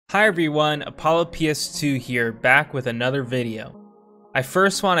Hi everyone, Apollo PS2 here, back with another video. I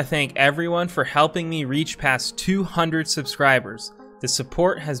first want to thank everyone for helping me reach past 200 subscribers. The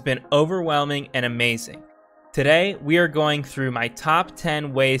support has been overwhelming and amazing. Today, we are going through my top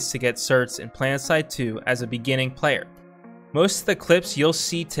 10 ways to get certs in Planetside 2 as a beginning player. Most of the clips you'll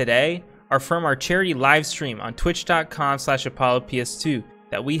see today are from our charity livestream on twitch.com/ApolloPS2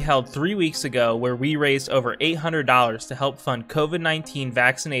 that we held 3 weeks ago, where we raised over $800 to help fund COVID-19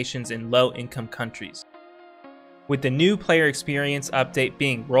 vaccinations in low-income countries. With the new player experience update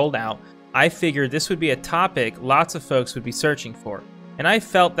being rolled out, I figured this would be a topic lots of folks would be searching for, and I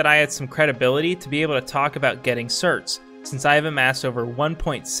felt that I had some credibility to be able to talk about getting certs, since I have amassed over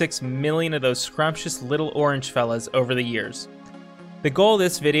 1.6 million of those scrumptious little orange fellas over the years. The goal of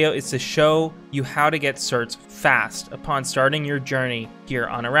this video is to show you how to get certs fast upon starting your journey here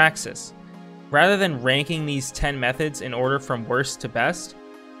on Auraxis. Rather than ranking these 10 methods in order from worst to best,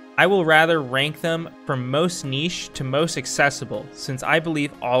 I will rather rank them from most niche to most accessible, since I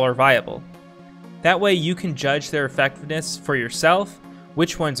believe all are viable. That way you can judge their effectiveness for yourself,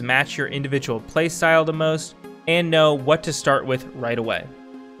 which ones match your individual playstyle the most, and know what to start with right away.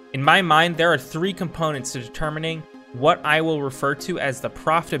 In my mind, there are 3 components to determining what I will refer to as the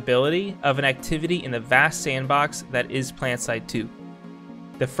profitability of an activity in the vast sandbox that is Planetside 2.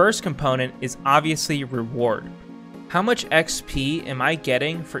 The first component is obviously reward. How much XP am I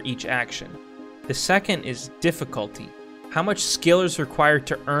getting for each action? The second is difficulty. How much skill is required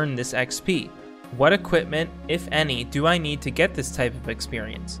to earn this XP? What equipment, if any, do I need to get this type of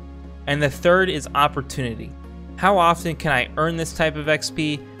experience? And the third is opportunity. How often can I earn this type of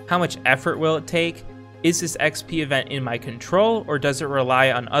XP? How much effort will it take? Is this XP event in my control, or does it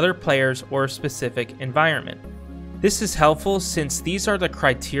rely on other players or a specific environment? This is helpful since these are the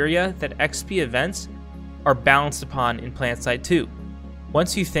criteria that XP events are balanced upon in Planetside 2.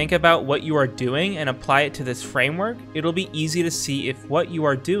 Once you think about what you are doing and apply it to this framework, it'll be easy to see if what you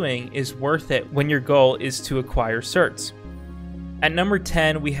are doing is worth it when your goal is to acquire certs. At number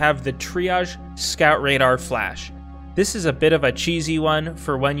 10, we have the Triage Scout Radar Flash. This is a bit of a cheesy one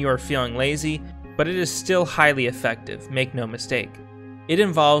for when you are feeling lazy, but it is still highly effective, make no mistake. It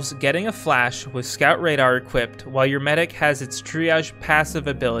involves getting a flash with Scout Radar equipped while your medic has its Triage passive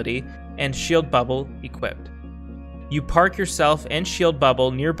ability and Shield Bubble equipped. You park yourself and Shield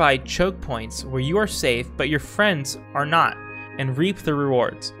Bubble nearby choke points where you are safe but your friends are not, and reap the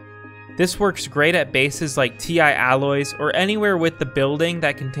rewards. This works great at bases like TI Alloys or anywhere with the building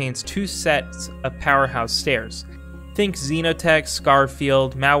that contains 2 sets of powerhouse stairs. Think Xenotech,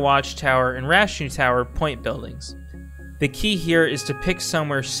 Scarfield, Mao Watchtower, and Rashnu Tower point buildings. The key here is to pick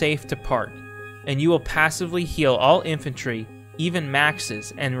somewhere safe to park, and you will passively heal all infantry, even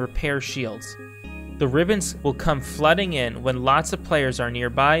maxes, and repair shields. The ribbons will come flooding in when lots of players are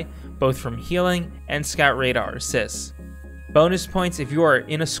nearby, both from healing and Scout Radar assists. Bonus points if you are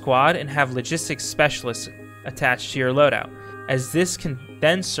in a squad and have logistics specialists attached to your loadout, as this can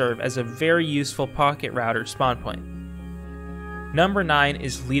then serve as a very useful pocket router spawn point. Number 9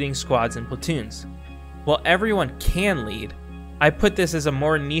 is leading squads and platoons. While everyone can lead, I put this as a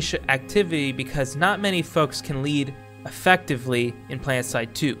more niche activity because not many folks can lead effectively in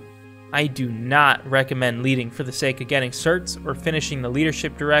Planetside 2. I do not recommend leading for the sake of getting certs or finishing the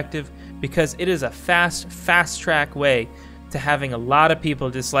leadership directive, because it is a fast-track way to having a lot of people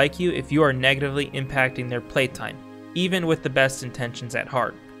dislike you if you are negatively impacting their playtime, even with the best intentions at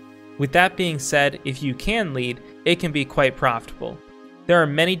heart. With that being said, if you can lead, it can be quite profitable. There are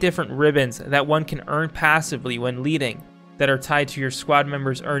many different ribbons that one can earn passively when leading that are tied to your squad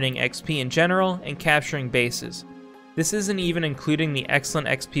members earning XP in general and capturing bases. This isn't even including the excellent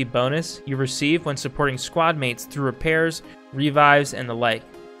XP bonus you receive when supporting squad mates through repairs, revives, and the like.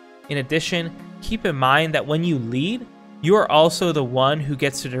 In addition, keep in mind that when you lead, you are also the one who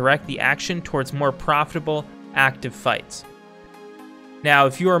gets to direct the action towards more profitable, active fights. Now,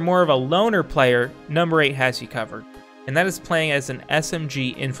 if you are more of a loner player, number 8 has you covered, and that is playing as an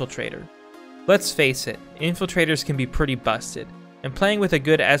SMG infiltrator. Let's face it, infiltrators can be pretty busted, and playing with a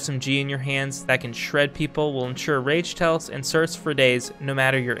good SMG in your hands that can shred people will ensure rage tells and certs for days no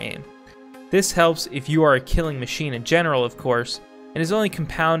matter your aim. This helps if you are a killing machine in general, of course, and is only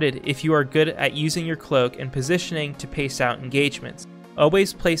compounded if you are good at using your cloak and positioning to pace out engagements.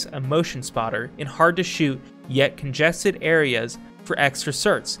 Always place a motion spotter in hard to shoot yet congested areas for extra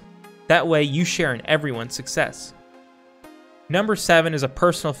certs. That way you share in everyone's success. Number 7 is a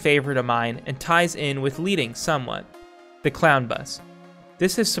personal favorite of mine and ties in with leading somewhat. The Clown Bus.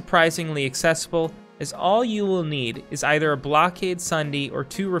 This is surprisingly accessible, as all you will need is either a blockade Sunday or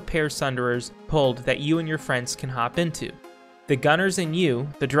 2 repair Sunderers pulled that you and your friends can hop into. The gunners and you,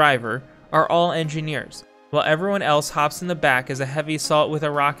 the driver, are all engineers, while everyone else hops in the back as a heavy assault with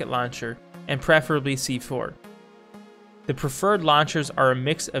a rocket launcher, and preferably C4. The preferred launchers are a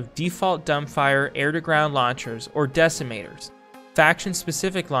mix of default dumbfire air-to-ground launchers or decimators.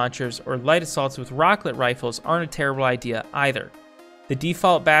 Faction-specific launchers or light assaults with rocket rifles aren't a terrible idea either. The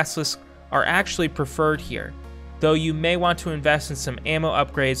default basilisks are actually preferred here, though you may want to invest in some ammo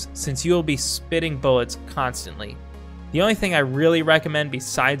upgrades since you will be spitting bullets constantly. The only thing I really recommend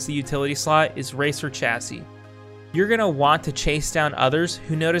besides the utility slot is racer chassis. You're going to want to chase down others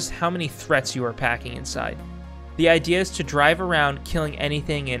who notice how many threats you are packing inside. The idea is to drive around killing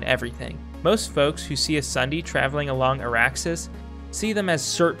anything and everything. Most folks who see a Sunday traveling along Auraxis see them as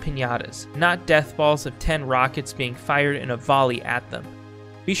CERT pinatas, not death balls of 10 rockets being fired in a volley at them.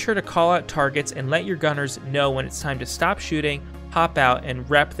 Be sure to call out targets and let your gunners know when it's time to stop shooting, hop out, and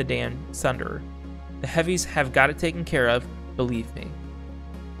rep the damn Thunderer. The heavies have got it taken care of, believe me.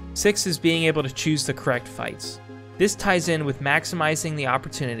 6 is being able to choose the correct fights. This ties in with maximizing the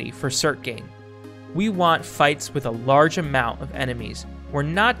opportunity for CERT gain. We want fights with a large amount of enemies, where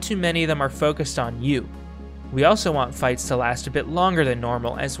not too many of them are focused on you. We also want fights to last a bit longer than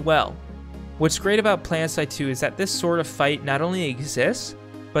normal as well. What's great about Planetside 2 is that this sort of fight not only exists,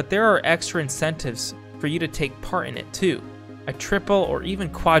 but there are extra incentives for you to take part in it too. A triple or even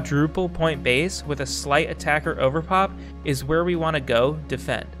quadruple point base with a slight attacker overpop is where we want to go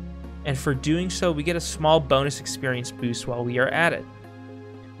defend. And for doing so, we get a small bonus experience boost while we are at it.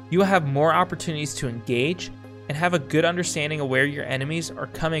 You will have more opportunities to engage and have a good understanding of where your enemies are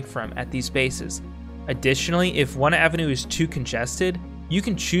coming from at these bases. Additionally, if one avenue is too congested, you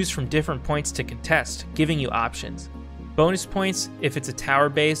can choose from different points to contest, giving you options. Bonus points if it's a tower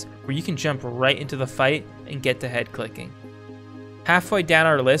base where you can jump right into the fight and get to head clicking. Halfway down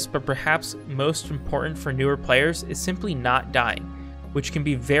our list, but perhaps most important for newer players, is simply not dying, which can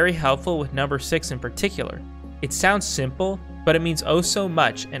be very helpful with number 6 in particular. It sounds simple, but it means oh so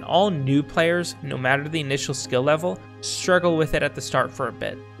much, and all new players, no matter the initial skill level, struggle with it at the start for a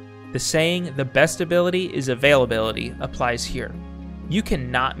bit. The saying, the best ability is availability, applies here. You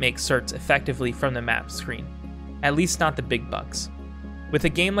cannot make CERTS effectively from the map screen, at least not the big bucks. With a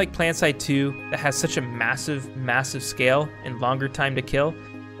game like Planetside 2 that has such a massive scale and longer time to kill,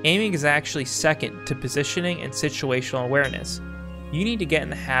 aiming is actually second to positioning and situational awareness. You need to get in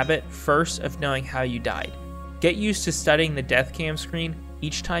the habit first of knowing how you died. Get used to studying the death cam screen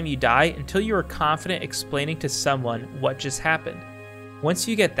each time you die until you are confident explaining to someone what just happened. Once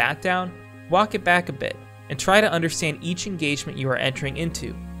you get that down, walk it back a bit and try to understand each engagement you are entering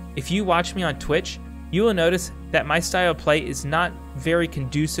into. If you watch me on Twitch, you will notice that my style of play is not very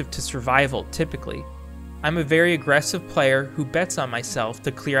conducive to survival typically. I'm a very aggressive player who bets on myself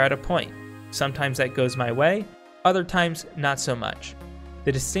to clear out a point. Sometimes that goes my way, other times not so much.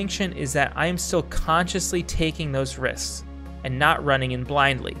 The distinction is that I am still consciously taking those risks and not running in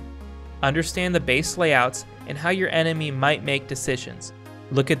blindly. Understand the base layouts and how your enemy might make decisions.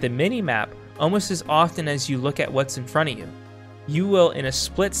 Look at the mini-map almost as often as you look at what's in front of you. You will in a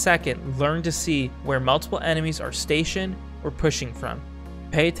split second learn to see where multiple enemies are stationed or pushing from.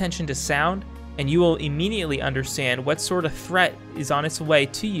 Pay attention to sound and you will immediately understand what sort of threat is on its way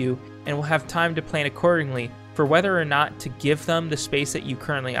to you and will have time to plan accordingly for whether or not to give them the space that you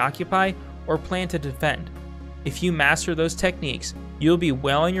currently occupy or plan to defend. If you master those techniques, you'll be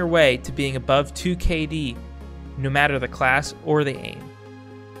well on your way to being above 2 KD, no matter the class or the aim.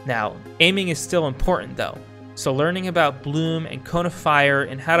 Now, aiming is still important though, so learning about bloom and cone of fire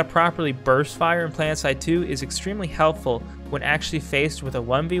and how to properly burst fire in Planetside 2 is extremely helpful when actually faced with a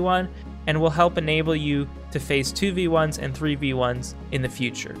 1v1 and will help enable you to face 2v1s and 3v1s in the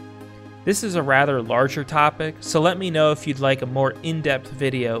future. This is a rather larger topic, so let me know if you'd like a more in-depth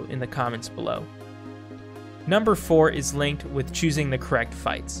video in the comments below. Number 4 is linked with choosing the correct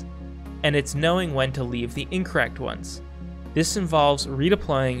fights, and it's knowing when to leave the incorrect ones. This involves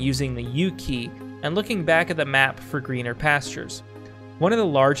redeploying using the U key and looking back at the map for greener pastures. One of the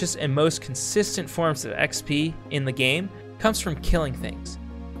largest and most consistent forms of XP in the game comes from killing things.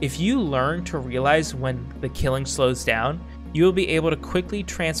 If you learn to realize when the killing slows down, you will be able to quickly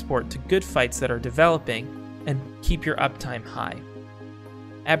transport to good fights that are developing and keep your uptime high.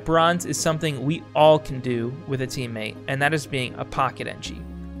 At bronze is something we all can do with a teammate, and that is being a pocket NG.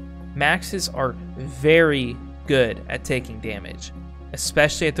 Maxes are very good at taking damage,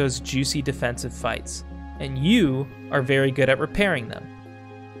 especially at those juicy defensive fights, and you are very good at repairing them.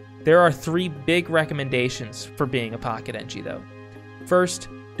 There are 3 big recommendations for being a pocket NG though. First,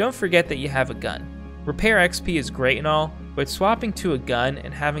 don't forget that you have a gun. Repair XP is great and all, but swapping to a gun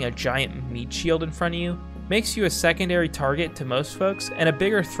and having a giant meat shield in front of you makes you a secondary target to most folks and a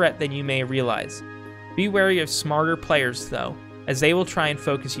bigger threat than you may realize. Be wary of smarter players though, as they will try and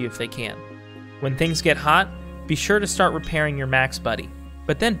focus you if they can. When things get hot, be sure to start repairing your max buddy,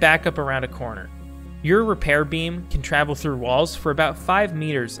 but then back up around a corner. Your repair beam can travel through walls for about 5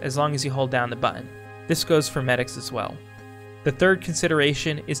 meters as long as you hold down the button. This goes for medics as well. The third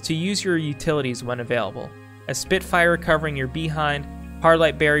consideration is to use your utilities when available. A Spitfire covering your behind,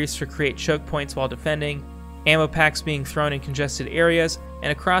 hardlight barriers to create choke points while defending, ammo packs being thrown in congested areas,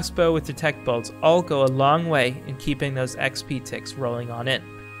 and a crossbow with detect bolts all go a long way in keeping those XP ticks rolling on in.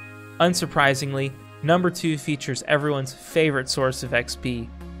 Unsurprisingly, number 2 features everyone's favorite source of XP,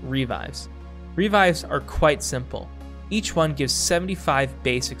 revives. Revives are quite simple. Each one gives 75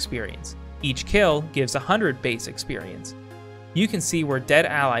 base experience. Each kill gives 100 base experience. You can see where dead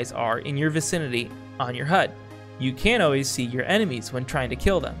allies are in your vicinity on your HUD. You can't always see your enemies when trying to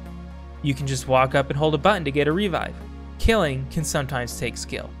kill them. You can just walk up and hold a button to get a revive. Killing can sometimes take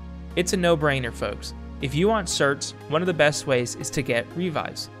skill. It's a no-brainer, folks. If you want certs, one of the best ways is to get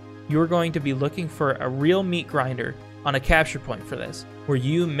revives. You're going to be looking for a real meat grinder on a capture point for this, where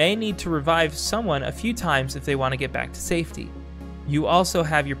you may need to revive someone a few times if they want to get back to safety. You also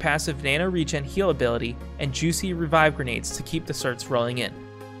have your passive nano regen heal ability and juicy revive grenades to keep the certs rolling in.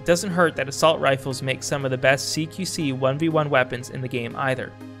 It doesn't hurt that assault rifles make some of the best CQC 1v1 weapons in the game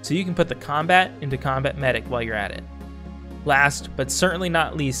either, so you can put the combat into combat medic while you're at it. Last, but certainly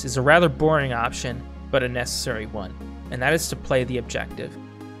not least, is a rather boring option, but a necessary one, and that is to play the objective.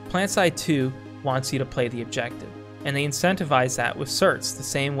 Planetside 2 wants you to play the objective, and they incentivize that with certs the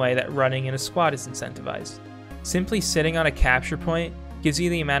same way that running in a squad is incentivized. Simply sitting on a capture point gives you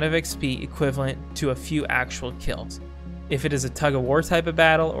the amount of XP equivalent to a few actual kills. If it is a tug-of-war type of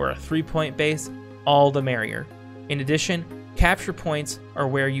battle or a 3-point base, all the merrier. In addition, capture points are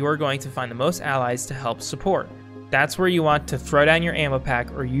where you are going to find the most allies to help support. That's where you want to throw down your ammo pack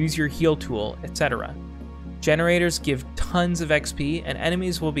or use your heal tool, etc. Generators give tons of XP and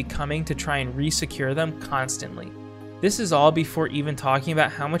enemies will be coming to try and re-secure them constantly. This is all before even talking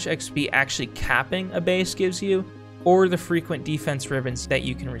about how much XP actually capping a base gives you, or the frequent defense ribbons that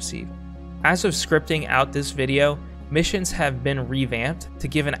you can receive. As of scripting out this video, missions have been revamped to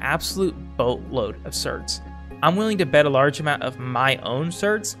give an absolute boatload of certs. I'm willing to bet a large amount of my own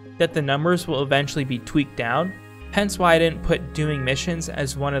certs that the numbers will eventually be tweaked down, hence why I didn't put doing missions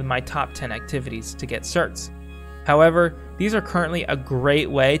as one of my top 10 activities to get certs. However, these are currently a great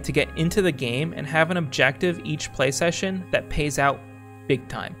way to get into the game and have an objective each play session that pays out big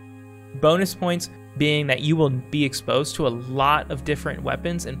time. Bonus points being that you will be exposed to a lot of different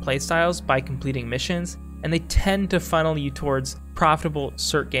weapons and playstyles by completing missions, and they tend to funnel you towards profitable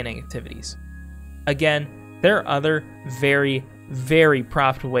cert gaining activities. Again, there are other very, very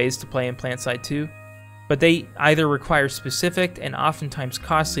profitable ways to play in Planetside 2, but they either require specific and oftentimes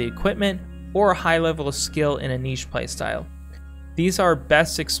costly equipment or a high level of skill in a niche playstyle. These are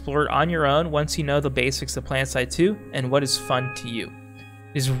best explored on your own once you know the basics of Planetside 2 and what is fun to you.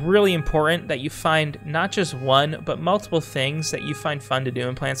 It is really important that you find not just one, but multiple things that you find fun to do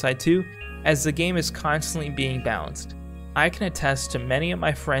in Planetside 2, as the game is constantly being balanced. I can attest to many of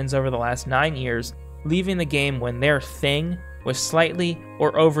my friends over the last 9 years leaving the game when their thing was slightly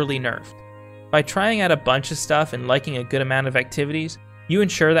or overly nerfed. By trying out a bunch of stuff and liking a good amount of activities, you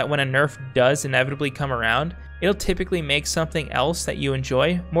ensure that when a nerf does inevitably come around, it'll typically make something else that you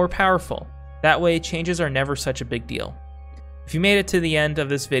enjoy more powerful. That way, changes are never such a big deal. If you made it to the end of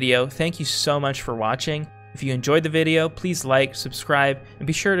this video, thank you so much for watching. If you enjoyed the video, please like, subscribe, and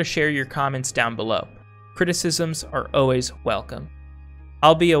be sure to share your comments down below. Criticisms are always welcome.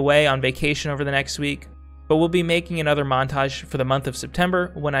 I'll be away on vacation over the next week, but we'll be making another montage for the month of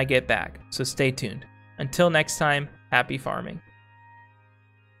September when I get back, so stay tuned. Until next time, happy farming.